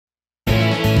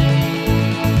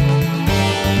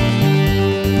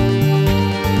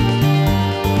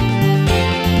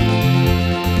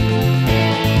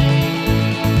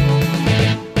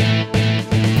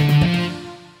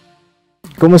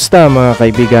Kumusta mga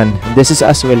kaibigan? This is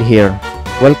Aswell here.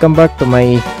 Welcome back to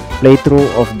my playthrough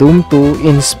of Doom 2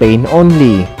 in Spain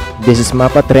only. This is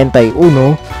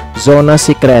MAP31, Zona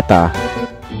Secreta.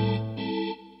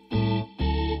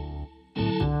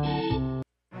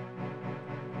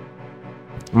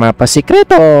 Mapa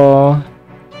Secreto!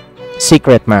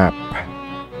 Secret map.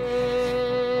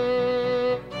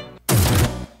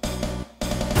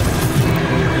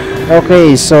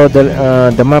 Okay, so the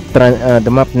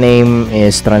map name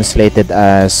is translated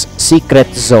as Secret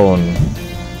Zone.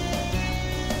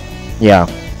 Yeah.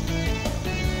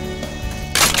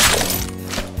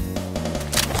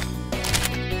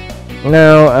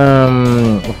 Now,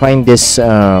 find this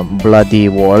bloody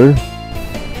wall.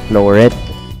 Lower it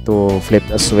to flip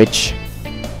a switch,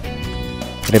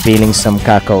 revealing some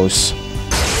cacos.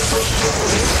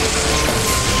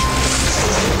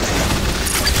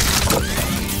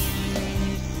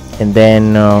 And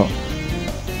then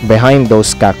behind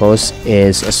those cacos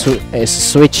is a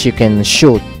switch you can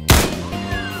shoot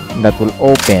that will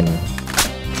open.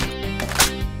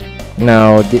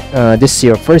 Now this is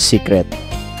your first secret,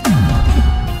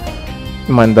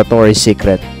 mandatory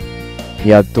secret.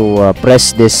 You have to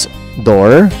press this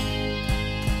door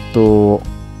to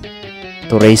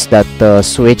raise that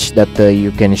switch that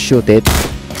you can shoot it.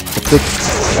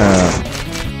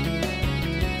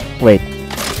 Wait.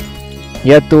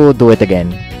 You have to do it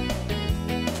again,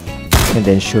 and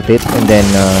then shoot it, and then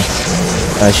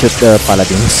shoot the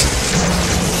paladins.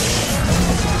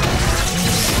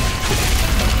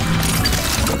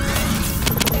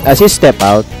 As you step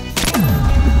out,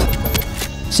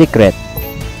 secret.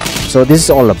 So this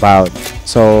is all about.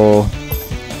 So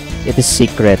it is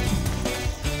secret.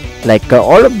 Like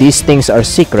all of these things are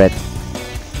secret,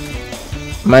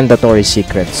 mandatory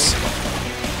secrets.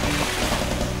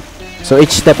 So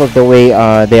each step of the way,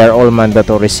 they are all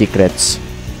mandatory secrets.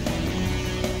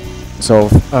 So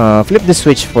flip the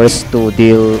switch first to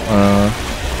deal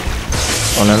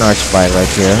on an archfire right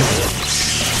here.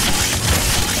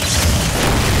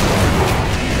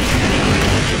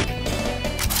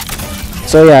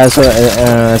 So yeah, so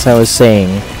as I was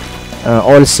saying,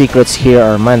 all secrets here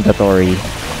are mandatory.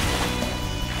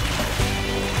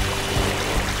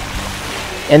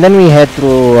 And then we head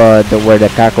through where the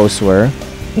cacos were.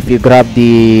 If you grab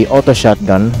the auto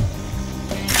shotgun,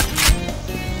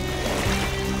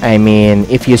 I mean,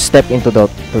 if you step into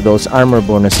those armor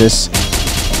bonuses,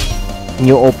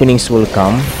 new openings will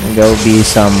come. There will be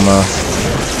some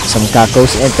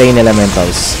cacos and pain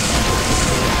elementals.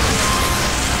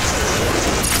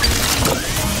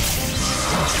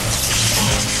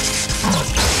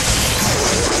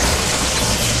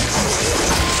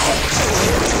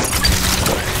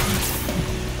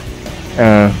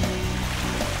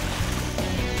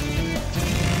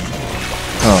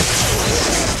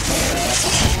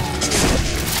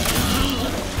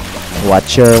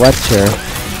 Watcher.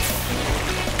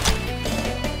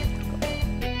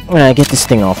 Get this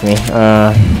thing off me.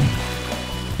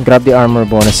 Grab the armor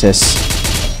bonuses.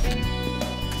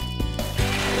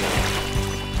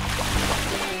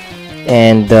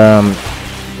 And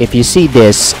if you see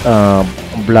this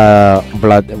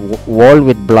blood wall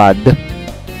with blood,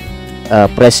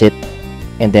 press it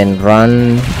and then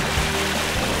run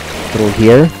through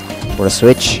here for a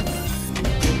switch.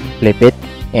 Flip it,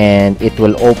 and it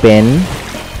will open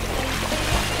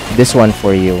this one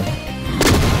for you.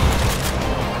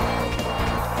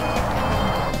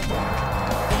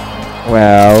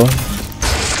 Well,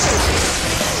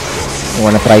 you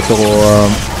wanna try to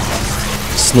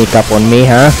sneak up on me,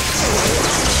 huh?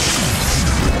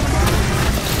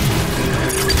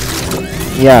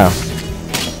 Yeah,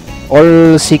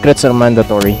 all secrets are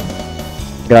mandatory.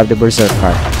 Grab the berserk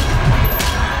card.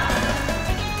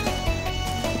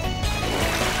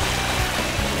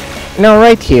 Now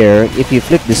right here, if you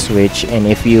flip the switch and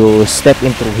if you step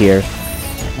into here,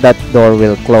 that door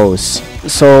will close.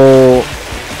 So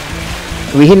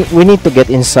we need to get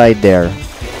inside there.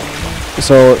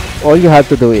 So all you have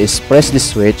to do is press the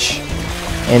switch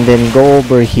and then go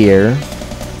over here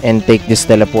and take this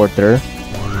teleporter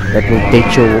that will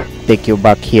take you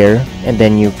back here, and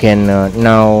then you can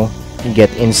now get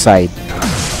inside.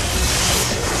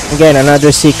 Again,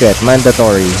 another secret,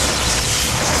 mandatory.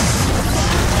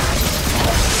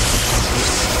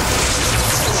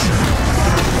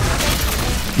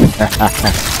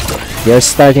 You're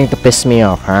starting to piss me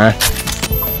off, huh?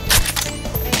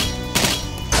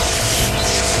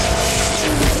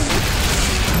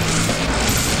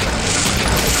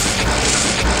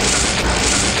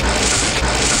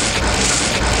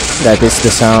 That is the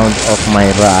sound of my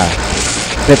wrath.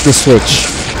 Flip the switch.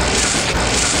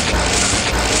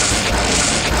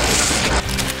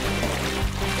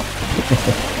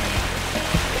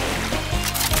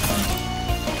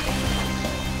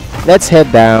 Let's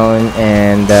head down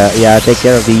and yeah, take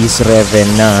care of these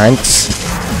revenants.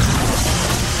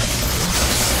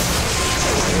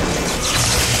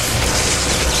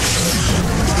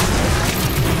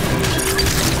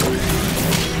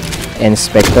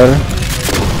 Inspector.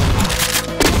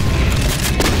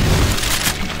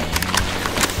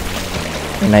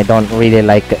 And I don't really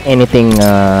like anything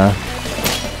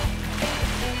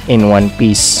in one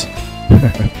piece.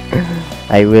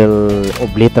 I will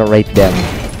obliterate them.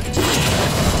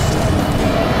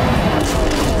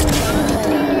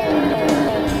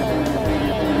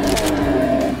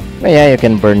 But yeah, you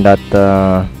can burn that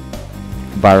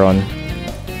Baron,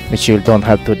 which you don't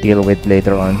have to deal with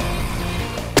later on.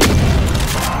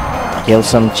 Kill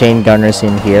some chain gunners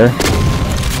in here.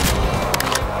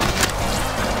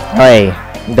 Okay,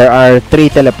 there are 3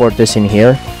 teleporters in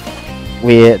here.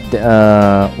 We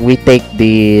take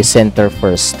the center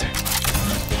first.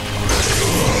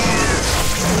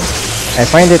 I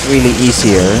find it really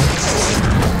easier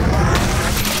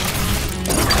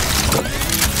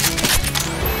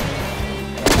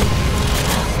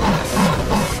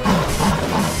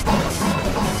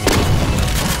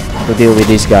to deal with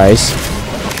these guys,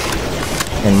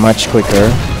 and much quicker.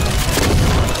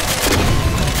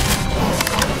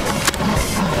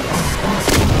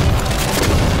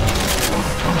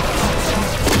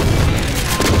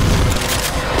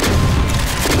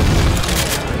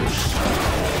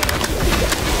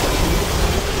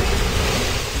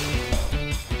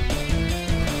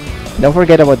 Don't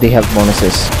forget about the health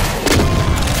bonuses.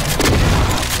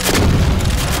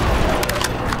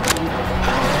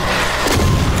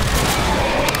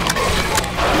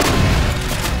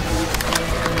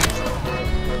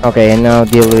 Okay, and now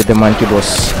deal with the monkey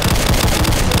boss.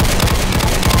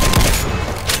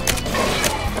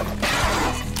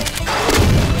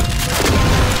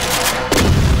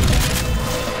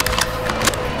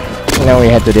 Now we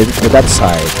head to that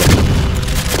side.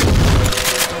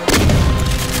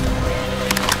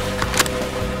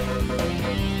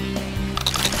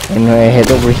 And I head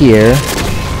over here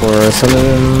for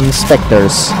some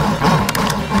specters.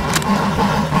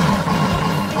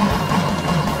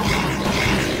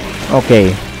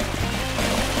 Okay.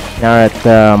 Now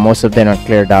that most of them are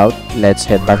cleared out, let's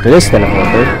head back to this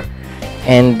teleporter.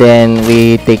 And then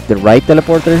we take the right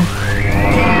teleporter.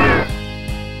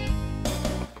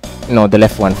 No, the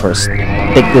left one first.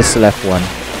 Take this left one.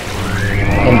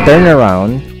 And turn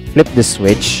around, flip the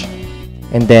switch.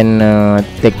 And then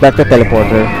take back the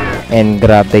teleporter and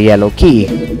grab the yellow key.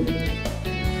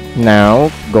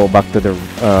 Now go back to the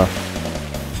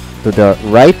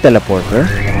right teleporter.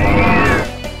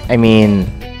 I mean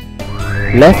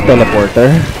left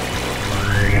teleporter.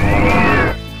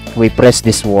 We press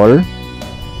this wall.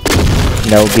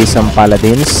 There will be some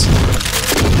paladins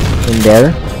in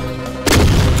there.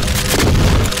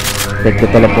 Take the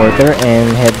teleporter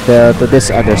and head to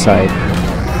this other side.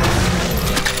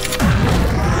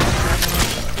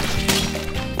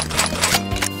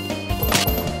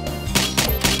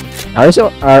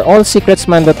 Are all secrets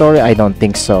mandatory? I don't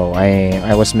think so.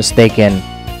 I was mistaken,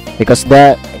 because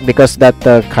that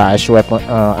cache weapon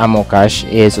ammo cache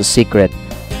is a secret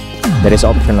that is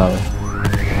optional.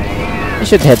 You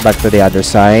should head back to the other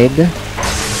side.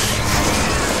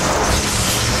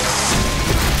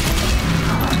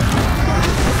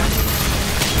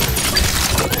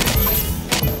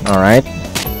 All right.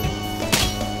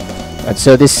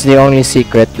 So this is the only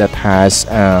secret that has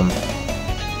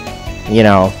you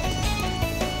know,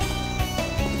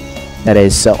 that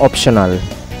is optional.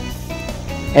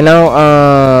 And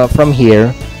now from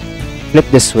here, flip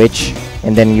the switch,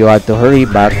 and then you have to hurry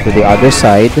back to the other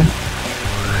side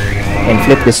and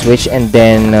flip the switch, and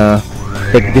then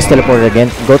take this teleporter again,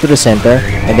 go to the center,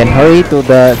 and then hurry to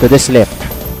this left.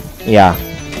 Yeah,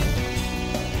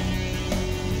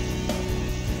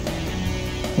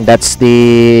 that's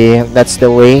the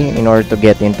way in order to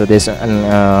get into this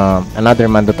another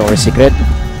mandatory secret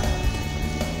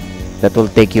that will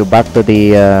take you back to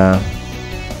the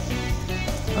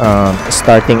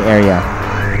starting area.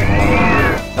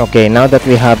 Okay, now that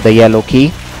we have the yellow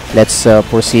key, let's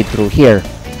proceed through here.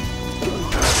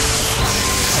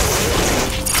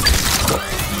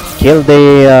 Kill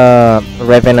the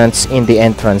revenants in the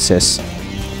entrances.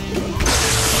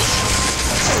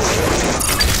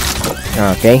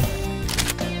 Okay,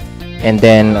 and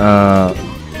then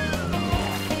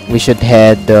we should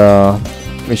head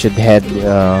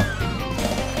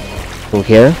through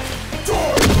here.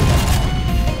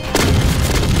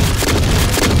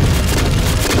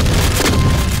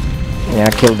 Yeah,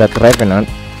 kill that revenant.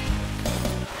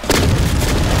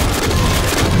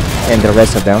 and the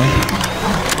rest of them.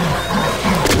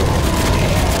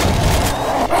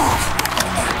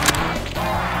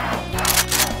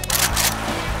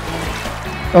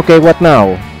 Okay, what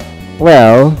now?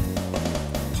 Well,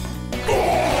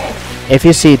 if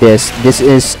you see this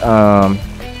is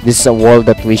a wall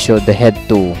that we should head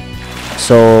to.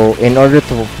 So in order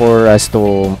for us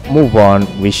to move on,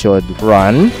 we should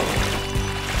run,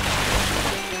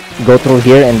 go through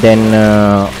here, and then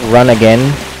run again,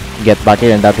 get back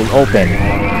here, and that will open.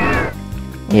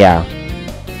 Yeah,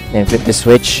 then flip the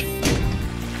switch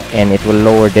and it will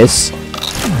lower this,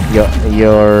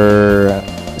 your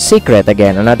secret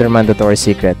again, another mandatory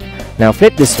secret. Now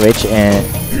flip the switch and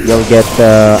you'll get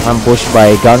ambushed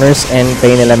by gunners and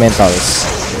pain elementals.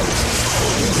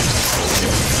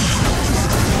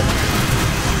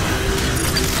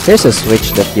 There's a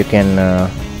switch that you can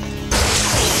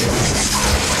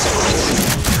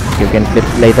flip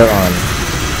later on.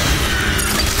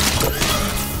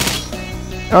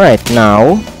 Alright,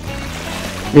 now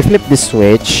we flip the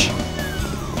switch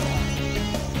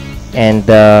and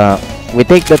we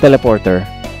take the teleporter.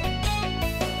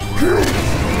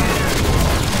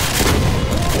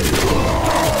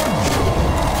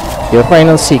 Your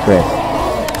final secret,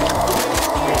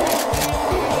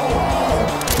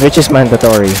 which is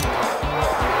mandatory.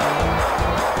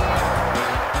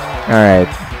 Alright.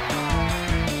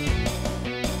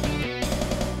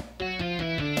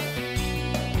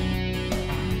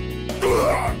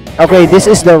 Okay, this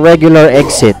is the regular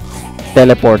exit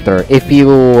teleporter. If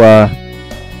you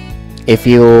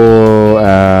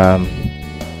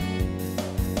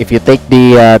take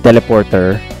the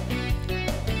teleporter,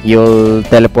 you'll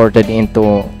teleported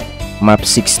into map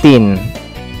 16,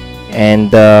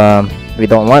 and we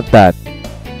don't want that.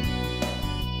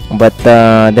 But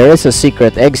there is a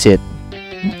secret exit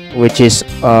which is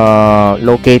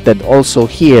located also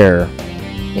here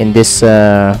in this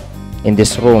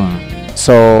room.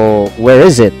 So where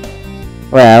is it?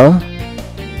 Well,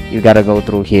 you gotta go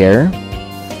through here,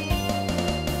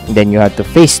 then you have to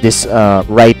face this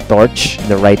right torch,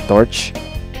 the right torch.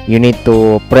 You need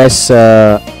to press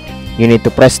the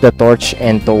torch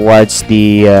and towards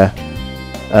the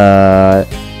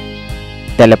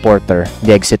teleporter,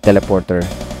 the exit teleporter,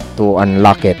 to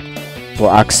unlock it, to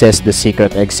access the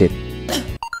secret exit.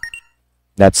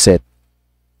 That's it.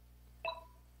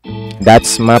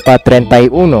 That's Mapa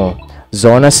 31,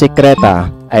 Zona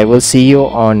Secreta. I will see you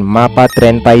on Mapa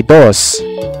 32.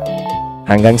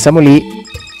 Hanggang sa muli.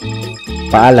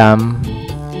 Paalam.